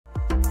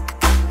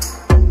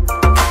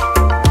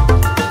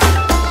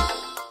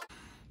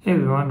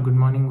everyone, good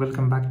morning.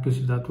 Welcome back to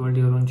Sidharthworld,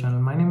 your own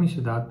channel. My name is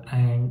Siddharth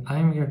and I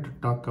am here to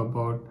talk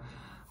about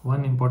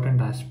one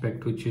important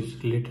aspect which is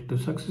related to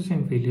success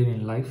and failure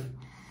in life.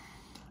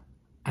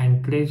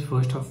 And today is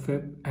 1st of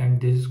Feb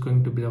and this is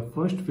going to be the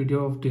first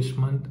video of this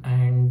month.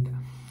 And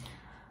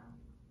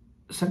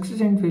success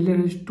and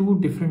failure is two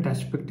different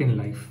aspects in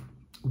life.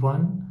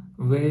 One,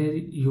 where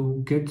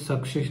you get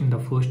success in the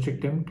first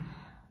attempt.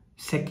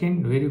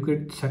 Second, where you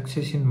get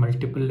success in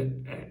multiple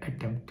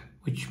attempts,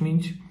 which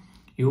means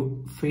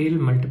you fail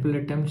multiple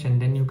attempts and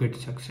then you get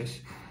success.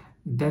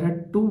 There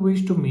are two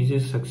ways to measure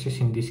success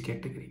in this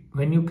category.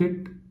 When you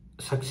get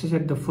success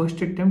at the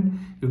first attempt,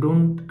 you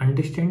don't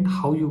understand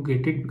how you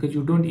get it because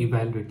you don't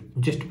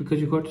evaluate. Just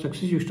because you got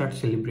success, you start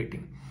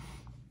celebrating.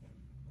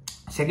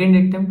 Second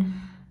attempt,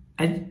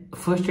 at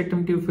first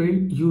attempt you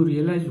failed, you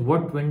realize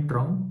what went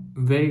wrong,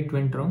 where it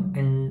went wrong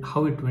and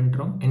how it went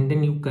wrong, and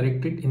then you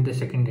correct it in the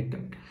second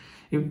attempt.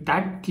 If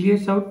that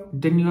clears out,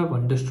 then you have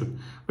understood.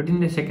 But in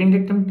the second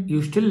attempt,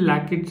 you still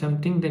lack it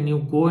something, then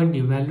you go and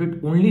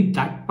evaluate only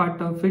that part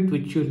of it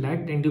which you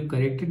lacked and you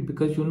correct it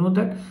because you know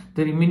that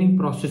the remaining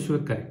process were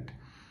correct.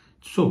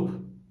 So,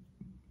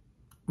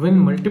 when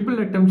multiple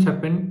attempts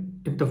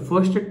happen, in the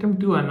first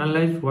attempt you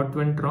analyze what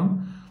went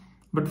wrong,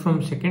 but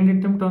from second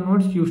attempt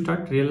onwards, you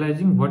start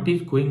realizing what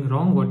is going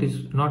wrong, what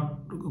is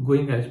not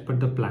going as per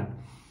the plan.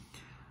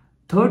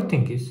 Third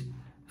thing is,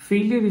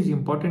 failure is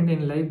important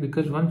in life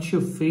because once you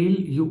fail,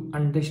 you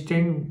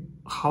understand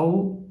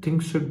how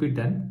things should be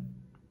done.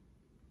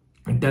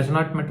 It does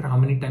not matter how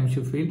many times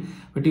you fail,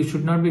 but you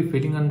should not be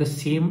failing on the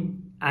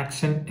same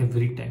action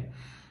every time.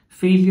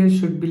 Failure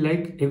should be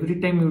like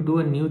every time you do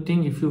a new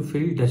thing, if you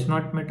fail, does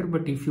not matter,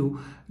 but if you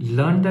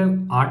learn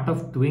the art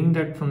of doing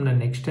that from the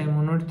next time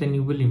onwards, then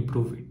you will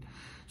improve it.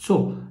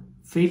 So,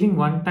 failing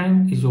one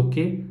time is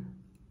okay.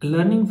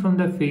 Learning from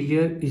the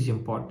failure is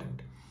important.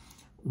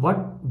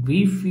 What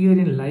we fear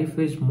in life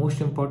is,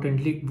 most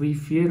importantly, we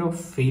fear of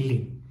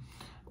failing.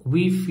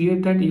 We fear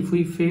that if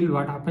we fail,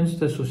 what happens?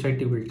 The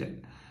society will tell.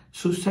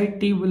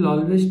 Society will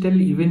always tell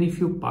even if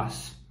you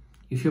pass.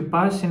 If you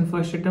pass in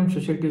first attempt,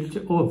 society will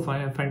say, oh,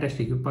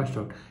 fantastic, you passed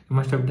out. You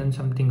must have done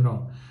something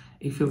wrong.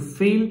 If you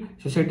fail,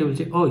 society will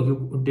say, oh,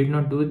 you did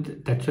not do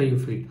it, that's why you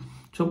failed.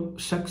 So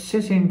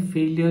success and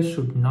failure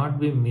should not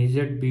be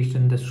measured based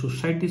on the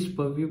society's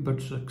purview,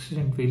 but success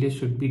and failure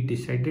should be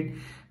decided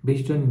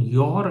based on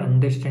your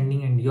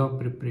understanding and your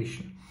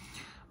preparation.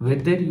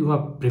 Whether you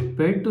are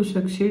prepared to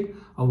succeed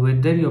or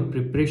whether your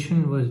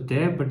preparation was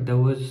there but there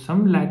was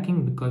some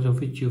lacking because of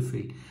which you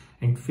failed.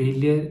 And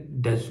failure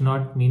does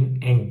not mean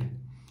end.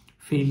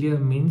 Failure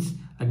means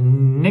a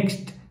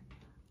next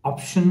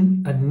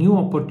option, a new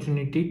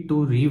opportunity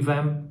to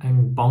revamp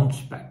and bounce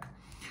back.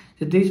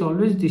 So there is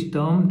always this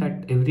term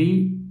that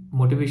every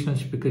motivational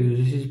speaker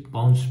uses is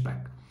bounce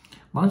back.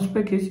 Bounce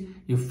back is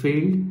you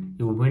failed,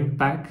 you went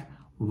back,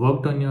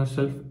 worked on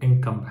yourself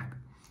and come back.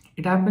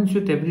 It happens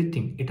with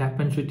everything. It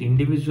happens with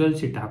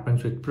individuals, it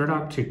happens with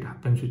products, it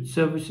happens with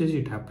services,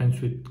 it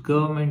happens with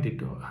government, it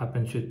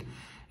happens with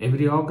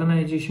every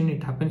organization,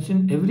 it happens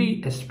in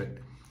every aspect.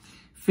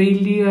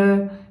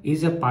 Failure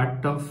is a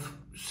part of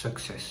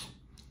success.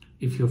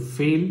 If you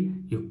fail,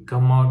 you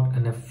come out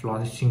in a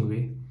flourishing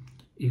way.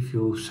 If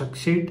you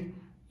succeed,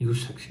 you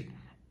succeed.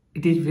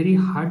 It is very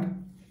hard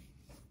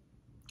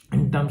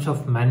in terms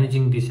of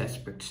managing these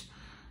aspects.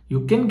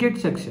 You can get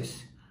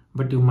success,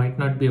 but you might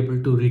not be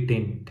able to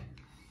retain it.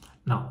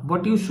 Now,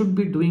 what you should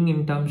be doing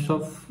in terms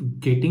of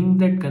getting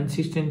that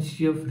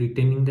consistency of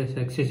retaining the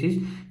success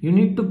is, you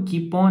need to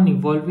keep on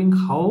evolving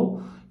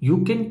how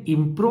you can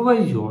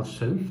improvise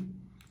yourself.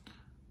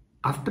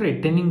 After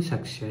attaining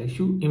success,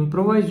 you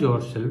improvise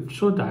yourself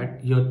so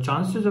that your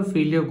chances of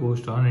failure goes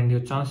down and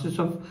your chances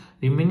of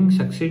remaining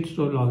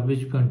successful will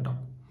always be on top.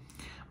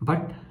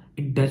 But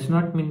it does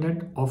not mean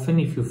that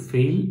often if you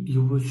fail,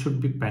 you should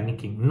be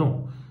panicking.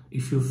 No.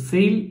 If you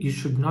fail, you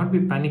should not be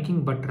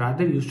panicking, but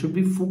rather you should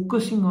be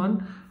focusing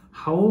on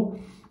how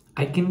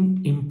I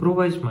can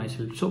improvise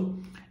myself. So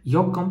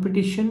your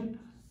competition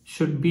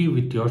should be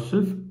with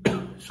yourself.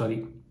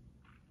 Sorry.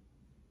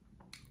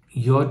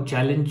 Your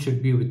challenge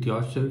should be with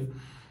yourself.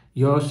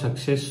 Your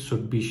success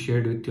should be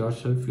shared with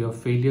yourself. Your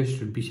failures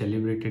should be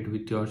celebrated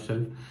with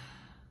yourself.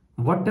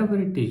 Whatever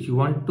it is, you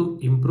want to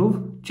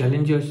improve,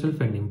 challenge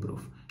yourself and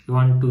improve. You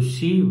want to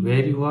see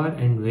where you are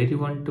and where you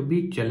want to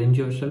be, challenge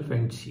yourself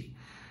and see.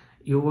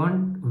 You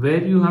want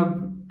where you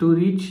have to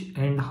reach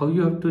and how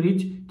you have to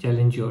reach,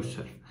 challenge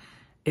yourself.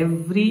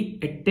 Every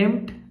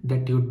attempt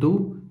that you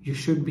do, you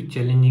should be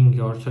challenging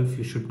yourself.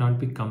 You should not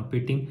be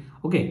competing.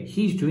 Okay,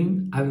 he's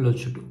doing, I will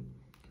also do.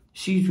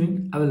 She's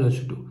doing, I will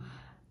also do.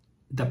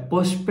 The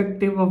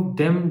perspective of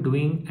them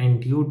doing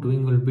and you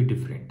doing will be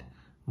different.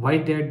 Why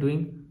they are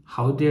doing,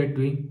 how they are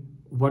doing,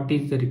 what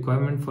is the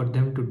requirement for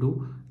them to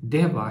do, they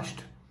have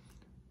asked.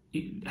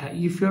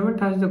 If you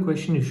haven't asked the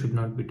question, you should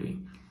not be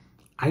doing.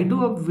 I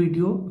do a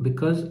video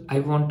because I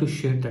want to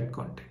share that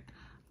content.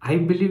 I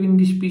believe in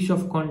this piece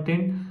of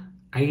content.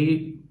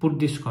 I put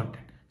this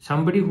content.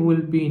 Somebody who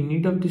will be in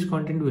need of this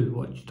content will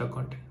watch the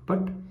content.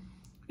 But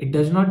It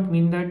does not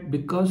mean that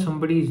because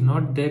somebody is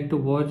not there to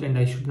watch and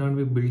I should not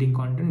be building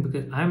content,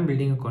 because I am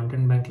building a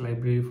content bank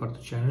library for the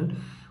channel,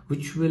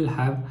 which will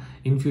have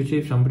in future,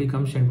 if somebody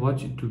comes and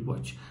watch, it will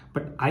watch.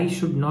 But I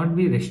should not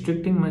be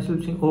restricting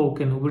myself saying, oh,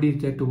 okay, nobody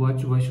is there to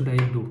watch, why should I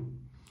do?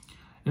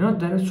 You know,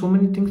 there are so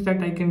many things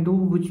that I can do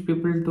which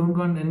people don't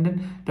want, and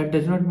then that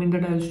does not mean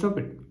that I will stop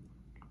it.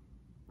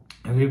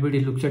 Everybody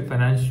looks at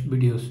finance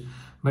videos,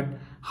 but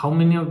how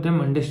many of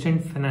them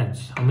understand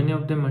finance? How many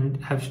of them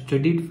have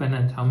studied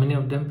finance? How many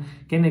of them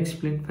can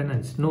explain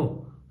finance?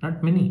 No,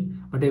 not many.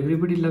 But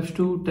everybody loves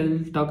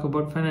to talk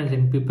about finance,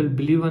 and people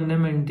believe on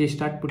them, and they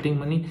start putting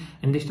money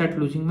and they start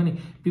losing money.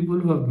 People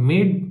who have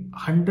made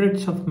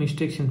hundreds of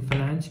mistakes in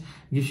finance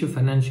gives you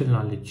financial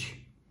knowledge,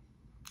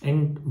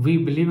 and we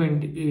believe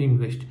and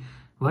invest.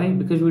 Why?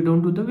 Because we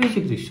don't do the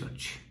basic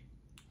research.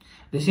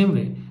 The same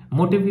way,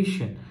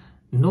 motivation.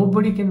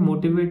 Nobody can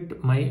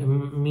motivate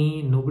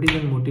me, nobody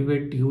can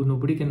motivate you,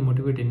 nobody can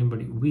motivate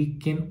anybody. We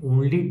can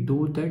only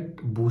do that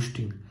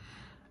boosting.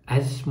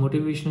 As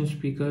motivational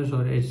speakers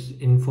or as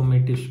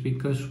informative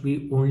speakers,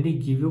 we only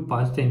give you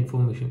past the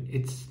information.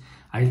 It's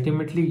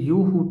ultimately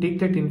you who take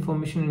that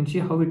information and see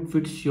how it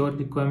fits your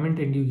requirement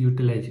and you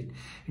utilize it.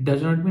 It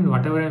does not mean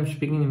whatever I'm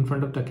speaking in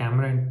front of the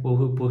camera and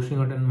posting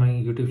it on my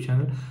YouTube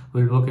channel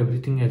will work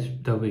everything as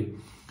the way.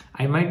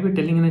 I might be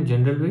telling in a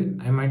general way,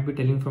 I might be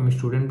telling from a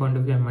student point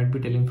of view, I might be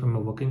telling from a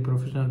working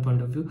professional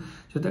point of view.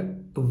 So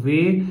the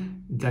way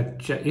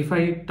that if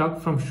I talk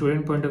from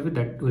student point of view,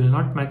 that will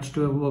not match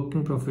to a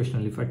working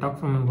professional. If I talk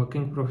from a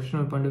working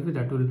professional point of view,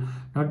 that will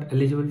not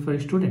eligible for a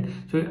student.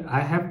 So I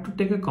have to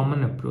take a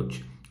common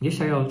approach. Yes,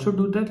 I also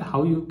do that,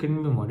 how you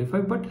can be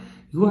modified, but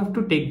you have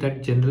to take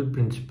that general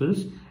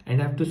principles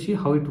and have to see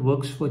how it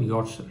works for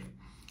yourself.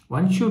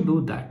 Once you do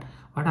that,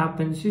 what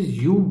happens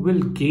is you will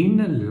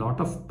gain a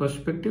lot of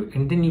perspective,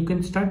 and then you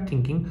can start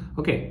thinking,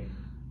 okay,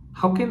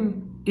 how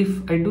can,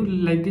 if I do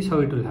like this, how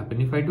it will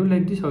happen? If I do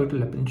like this, how it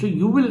will happen? So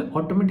you will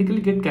automatically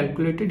get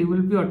calculated. You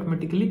will be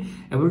automatically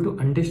able to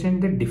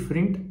understand the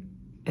different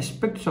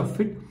aspects of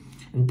it,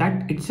 and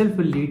that itself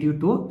will lead you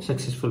to a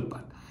successful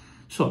path.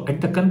 So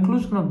at the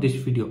conclusion of this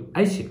video,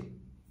 I say,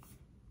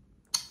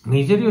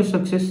 measure your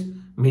success,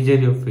 measure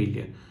your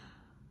failure.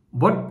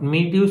 What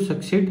made you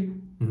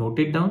succeed? Note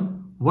it down.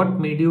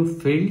 What made you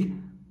fail?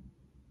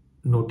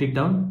 Note it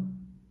down.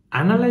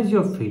 Analyze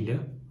your failure.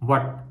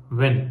 What,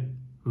 when,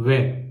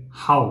 where,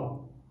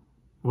 how,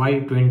 why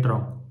it went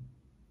wrong.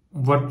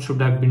 What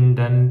should have been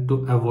done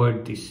to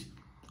avoid this?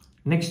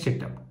 Next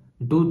attempt,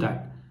 do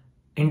that.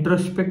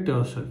 Introspect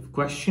yourself,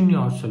 question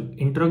yourself,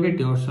 interrogate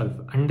yourself,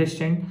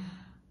 understand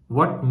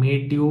what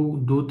made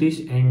you do this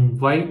and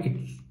why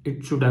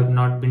it should have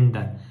not been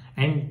done.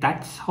 And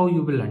that's how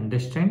you will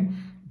understand.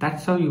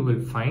 That's how you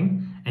will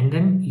find, and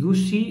then you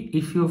see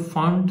if you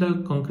found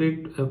the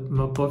concrete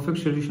perfect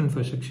solution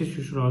for success.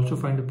 You should also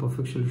find a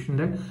perfect solution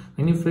that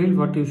when you fail,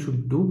 what you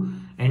should do,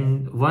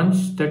 and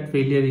once that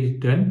failure is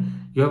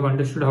done, you have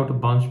understood how to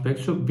bounce back.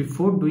 So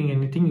before doing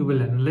anything, you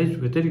will analyze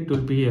whether it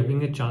will be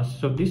having a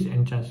chances of this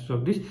and chances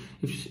of this.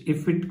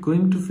 If it's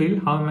going to fail,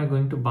 how am I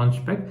going to bounce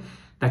back?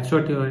 That's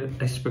what your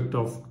aspect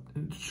of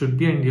should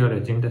be and your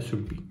agenda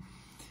should be.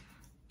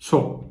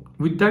 So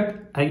with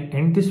that, I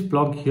end this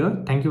vlog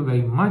here. Thank you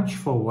very much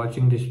for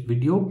watching this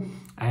video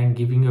and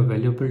giving your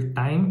valuable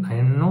time.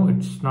 I know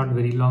it's not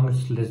very long,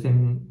 it's less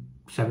than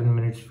 7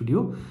 minutes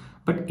video,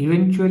 but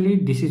eventually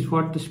this is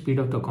what the speed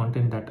of the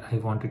content that I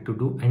wanted to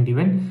do. And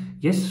even,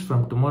 yes,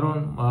 from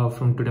tomorrow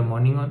from today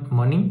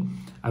morning,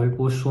 I will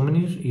post so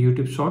many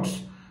YouTube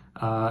shorts,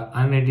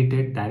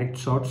 unedited direct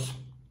shorts.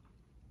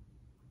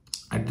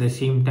 At the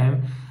same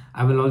time,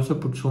 I will also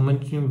put so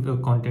much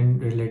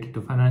content related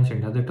to finance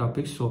and other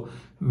topics. So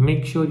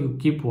make sure you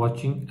keep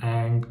watching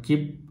and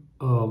keep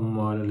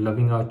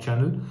loving our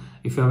channel.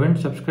 If you haven't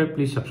subscribed,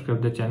 please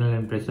subscribe the channel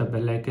and press the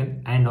bell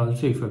icon. And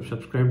also, if you have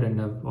subscribed and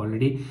have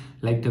already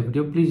liked the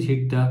video, please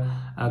hit the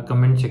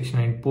comment section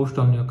and post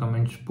on your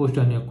comments, post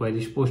on your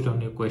queries, post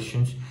on your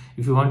questions.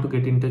 If you want to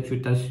get in touch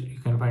with us, you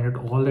can find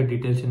out all the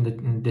details in the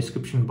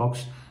description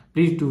box.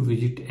 Please do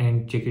visit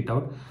and check it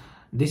out.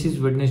 This is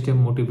Wednesday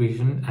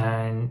motivation,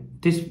 and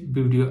this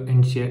video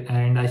ends here,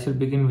 and I shall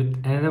begin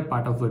with another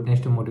part of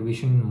Wednesday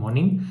motivation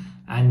morning,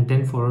 and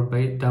then followed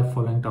by the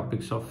following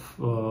topics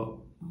for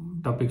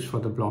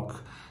the blog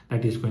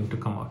that is going to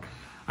come out.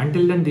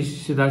 Until then, this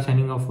is Siddharth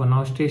signing off for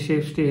now. Stay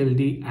safe, stay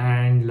healthy,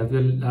 and love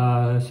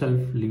yourself,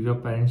 leave your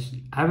parents,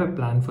 have a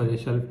plan for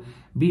yourself,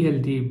 be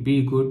healthy,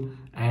 be good,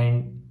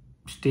 and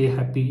stay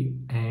happy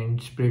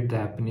and spread the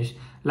happiness.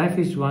 Life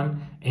is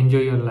one, enjoy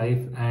your life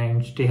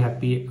and stay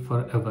happy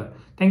forever.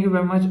 Thank you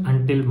very much.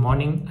 Until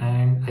morning,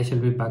 and I shall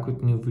be back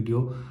with new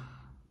video.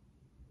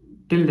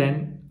 Till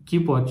then,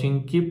 keep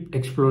watching, keep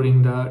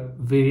exploring the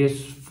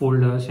various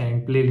folders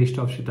and playlist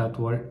of Sidharth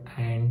World,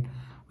 and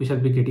we shall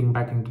be getting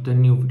back into the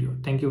new video.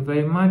 Thank you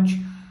very much,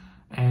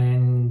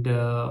 and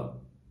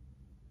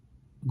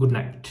good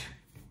night.